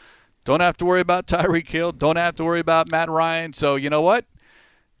Cardinals, don't have to worry about Tyreek Hill. Don't have to worry about Matt Ryan. So you know what?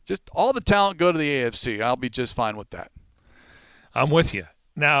 Just all the talent go to the AFC. I'll be just fine with that. I'm with you.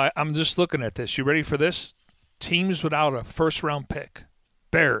 Now, I'm just looking at this. You ready for this? Teams without a first-round pick.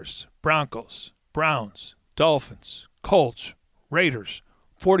 Bears, Broncos, Browns, Dolphins, Colts, Raiders,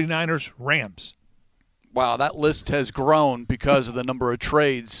 49ers, Rams. Wow, that list has grown because of the number of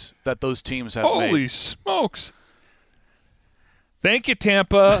trades that those teams have made. Holy smokes. Thank you,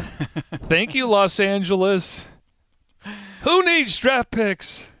 Tampa. Thank you, Los Angeles. Who needs draft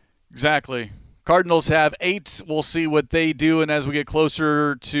picks? Exactly. Cardinals have 8. We'll see what they do, and as we get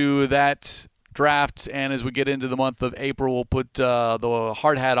closer to that draft and as we get into the month of April, we'll put the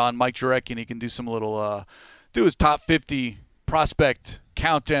hard hat on Mike Jurecki, and he can do some little do his top 50 prospect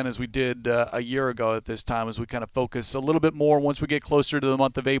countdown as we did a year ago at this time, as we kind of focus a little bit more once we get closer to the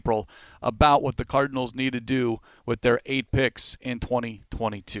month of April about what the Cardinals need to do with their 8 picks in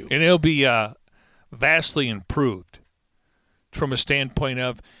 2022. And it'll be vastly improved from a standpoint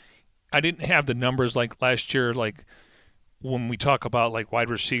of, I didn't have the numbers like last year, like when we talk about like wide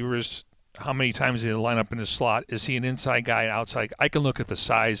receivers, how many times he line up in his slot. Is he an inside guy, outside? I can look at the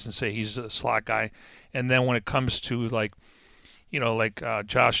size and say he's a slot guy. And then when it comes to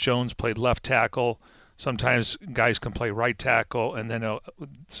Josh Jones played left tackle. Sometimes guys can play right tackle, and then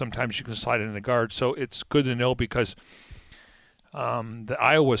sometimes you can slide in the guard. So it's good to know because the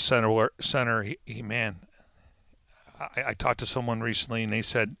Iowa center, I talked to someone recently, and I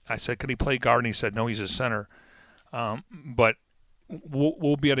said, could he play guard? And he said, no, he's a center. But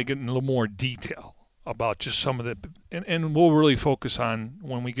we'll be able to get in a little more detail about just some of the, and we'll really focus on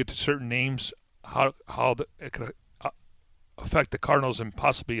when we get to certain names how it could affect the Cardinals and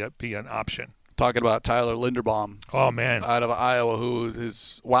possibly be an option. Talking about Tyler Linderbaum. Oh, man. Out of Iowa, who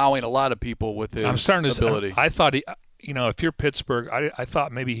is wowing a lot of people with his ability. I thought, if you're Pittsburgh, I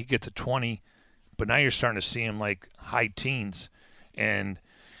thought maybe he'd get to 20, but now you're starting to see him like high teens. And,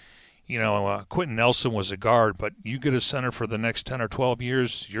 Quentin Nelson was a guard, but you get a center for the next 10 or 12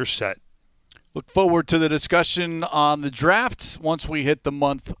 years, you're set. Look forward to the discussion on the drafts once we hit the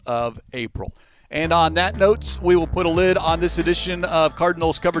month of April. And on that note, we will put a lid on this edition of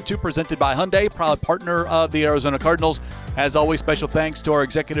Cardinals Cover 2 presented by Hyundai, proud partner of the Arizona Cardinals. As always, special thanks to our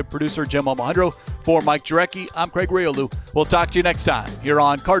executive producer, Jim Almohandro. For Mike Jurecki, I'm Craig Riolu. We'll talk to you next time here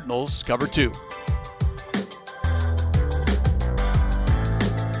on Cardinals Cover 2.